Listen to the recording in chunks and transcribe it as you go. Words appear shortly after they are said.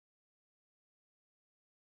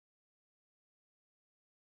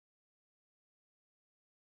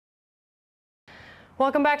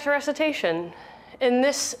Welcome back to recitation. In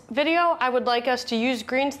this video, I would like us to use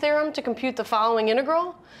Green's theorem to compute the following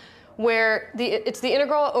integral, where it's the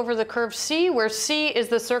integral over the curve C, where C is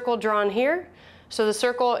the circle drawn here. So the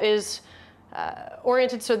circle is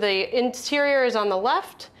oriented so the interior is on the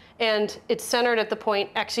left, and it's centered at the point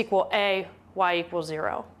x equal a, y equals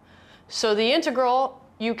 0. So the integral,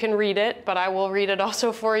 you can read it, but I will read it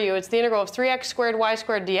also for you. It's the integral of 3x squared y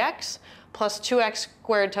squared dx plus 2x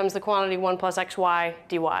squared times the quantity 1 plus xy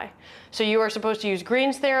dy. So you are supposed to use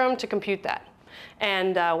Green's theorem to compute that.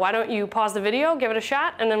 And why don't you pause the video, give it a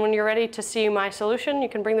shot, and then when you're ready to see my solution, you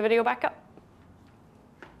can bring the video back up.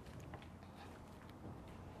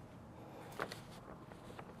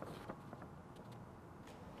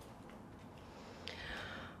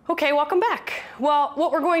 OK, welcome back. Well,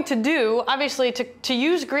 what we're going to do, obviously, to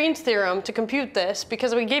use Green's theorem to compute this,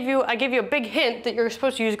 because I gave you a big hint that you're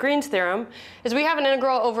supposed to use Green's theorem, is we have an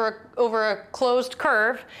integral over a closed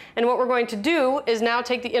curve. And what we're going to do is now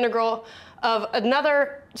take the integral of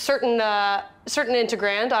another certain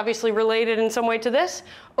integrand, obviously related in some way to this,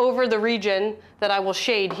 over the region that I will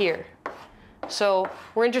shade here. So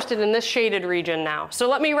we're interested in this shaded region now. So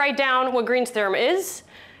let me write down what Green's theorem is,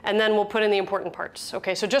 and then we'll put in the important parts.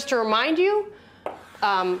 OK, so just to remind you,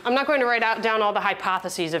 I'm not going to write down all the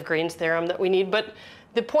hypotheses of Green's theorem that we need. But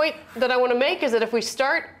the point that I want to make is that if we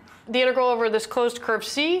start the integral over this closed curve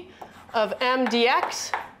C of m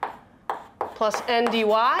dx plus n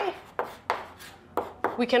dy,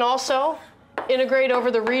 we can also integrate over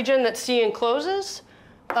the region that C encloses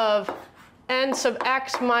of n sub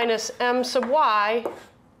x minus m sub y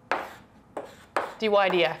dy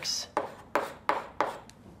dx.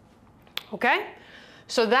 OK?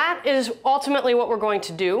 So that is ultimately what we're going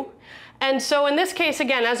to do. And so in this case,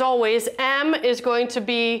 again, as always, m is going to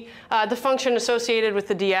be the function associated with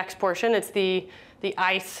the dx portion. It's the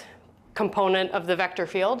ith component of the vector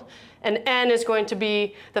field. And n is going to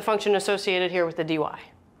be the function associated here with the dy.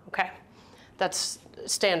 OK? That's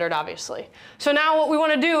standard, obviously. So now what we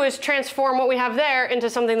want to do is transform what we have there into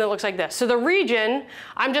something that looks like this. So the region,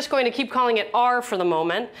 I'm just going to keep calling it R for the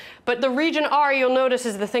moment. But the region R, you'll notice,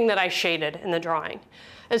 is the thing that I shaded in the drawing.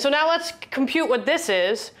 And so now let's compute what this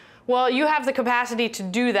is. Well, you have the capacity to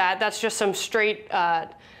do that. That's just some straight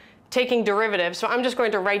taking derivatives. So I'm just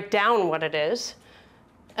going to write down what it is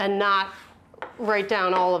and not write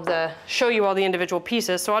down show you all the individual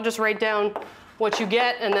pieces. So I'll just write down what you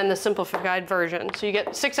get, and then the simplified version. So you get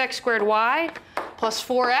 6x squared y plus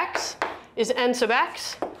 4x is n sub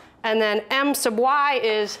x. And then m sub y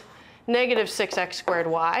is negative 6x squared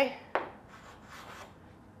y.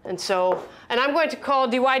 And I'm going to call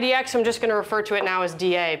dy dx, I'm just going to refer to it now as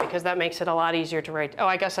dA, because that makes it a lot easier to write. Oh,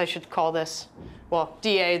 I guess I should call this, well,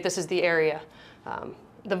 dA, this is the area,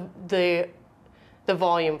 the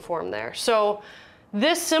volume form there. So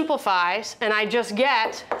this simplifies, and I just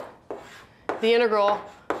get the integral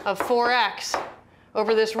of 4x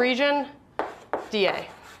over this region dA.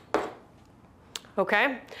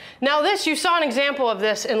 OK? Now this, you saw an example of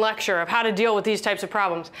this in lecture, of how to deal with these types of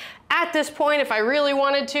problems. At this point, if I really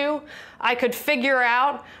wanted to, I could figure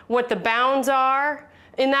out what the bounds are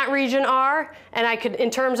in that region are, and I could,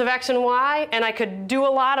 in terms of x and y, and I could do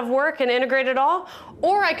a lot of work and integrate it all.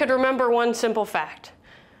 Or I could remember one simple fact,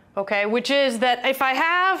 OK, which is that if I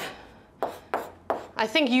have, I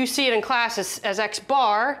think you see it in class as x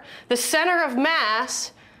bar, the center of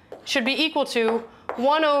mass should be equal to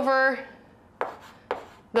 1 over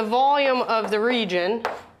the volume of the region,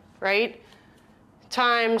 right,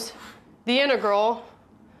 times the integral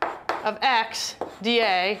of x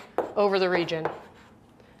dA over the region.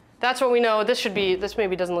 That's what we know. This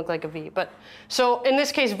maybe doesn't look like a V. But so in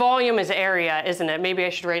this case, volume is area, isn't it? Maybe I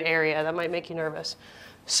should write area. That might make you nervous.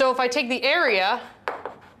 So if I take the area,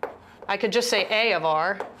 I could just say A of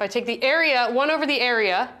R. If I take the area, 1 over the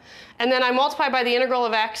area, and then I multiply by the integral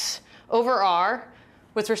of x over R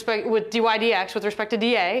with dy dx with respect to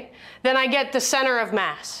dA, then I get the center of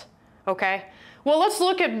mass. OK? Well, let's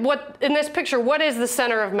look at what, in this picture, what is the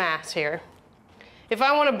center of mass here? If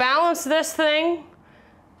I want to balance this thing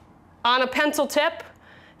on a pencil tip,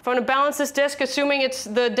 if I want to balance this disk, assuming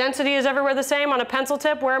the density is everywhere the same on a pencil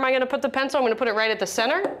tip, where am I going to put the pencil? I'm going to put it right at the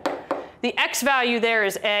center. The x value there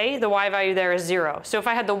is a, the y value there is 0. So if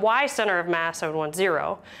I had the y center of mass, I would want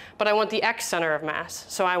 0. But I want the x center of mass,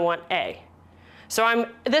 so I want a. So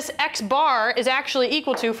this x bar is actually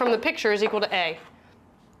equal to, from the picture, is equal to a.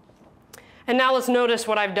 And now let's notice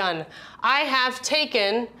what I've done. I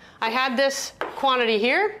had this quantity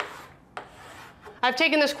here. I've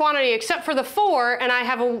taken this quantity except for the 4, and I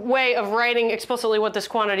have a way of writing explicitly what this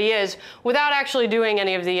quantity is without actually doing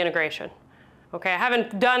any of the integration. Okay, I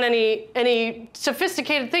haven't done any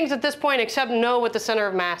sophisticated things at this point except know what the center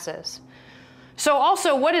of mass is. So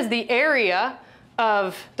also, what is the area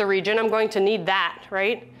of the region? I'm going to need that,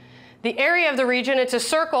 right? The area of the region, it's a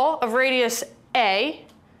circle of radius a.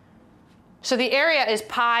 So the area is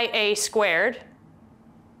pi a squared,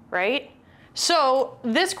 right? So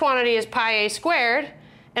this quantity is pi a squared,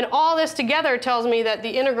 and all this together tells me that the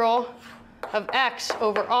integral of x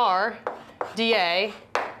over r dA,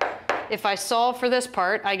 if I solve for this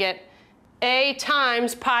part, I get a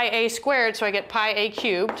times pi a squared, so I get pi a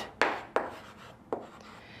cubed.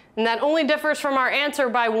 And that only differs from our answer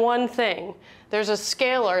by one thing. There's a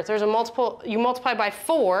scalar, there's a multiple, you multiply by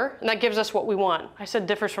 4, and that gives us what we want. I said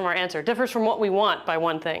differs from our answer. It differs from what we want by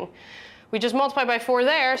one thing. We just multiply by 4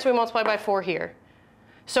 there, so we multiply by 4 here.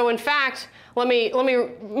 So in fact,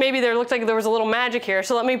 maybe there looked like there was a little magic here.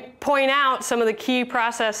 So let me point out some of the key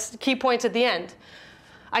points at the end.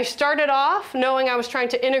 I started off knowing I was trying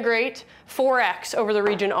to integrate 4x over the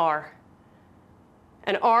region R.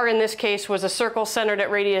 And R in this case was a circle centered at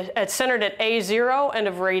A0 and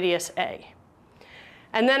of radius A.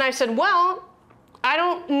 And then I said, well, I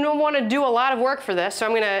don't want to do a lot of work for this, so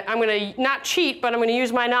I'm going to not cheat, but I'm going to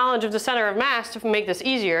use my knowledge of the center of mass to make this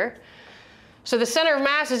easier. So the center of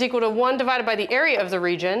mass is equal to 1 divided by the area of the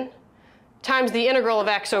region times the integral of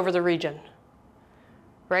x over the region.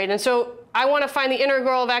 Right? And so I want to find the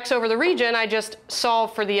integral of x over the region. I just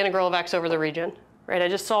solve for the integral of x over the region. Right? I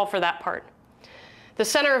just solve for that part. The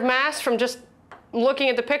center of mass, from just looking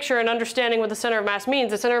at the picture and understanding what the center of mass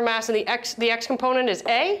means, the center of mass in the x component is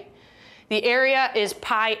a. The area is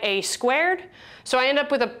pi a squared. So I end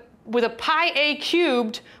up with a pi a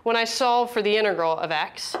cubed when I solve for the integral of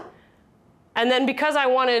x. And then because I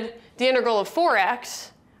wanted the integral of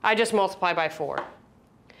 4x, I just multiply by 4.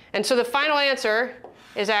 And so the final answer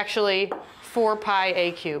is actually 4 pi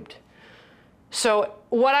a cubed. So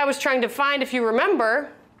what I was trying to find, if you remember,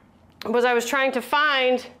 was I was trying to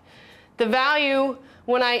find the value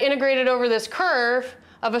when I integrated over this curve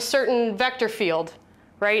of a certain vector field,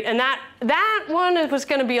 right? And that one was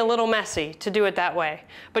going to be a little messy to do it that way.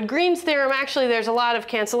 But Green's theorem, actually, there's a lot of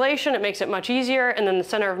cancellation. It makes it much easier. And then the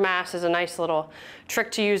center of mass is a nice little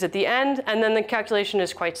trick to use at the end. And then the calculation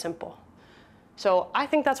is quite simple. So I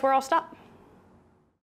think that's where I'll stop.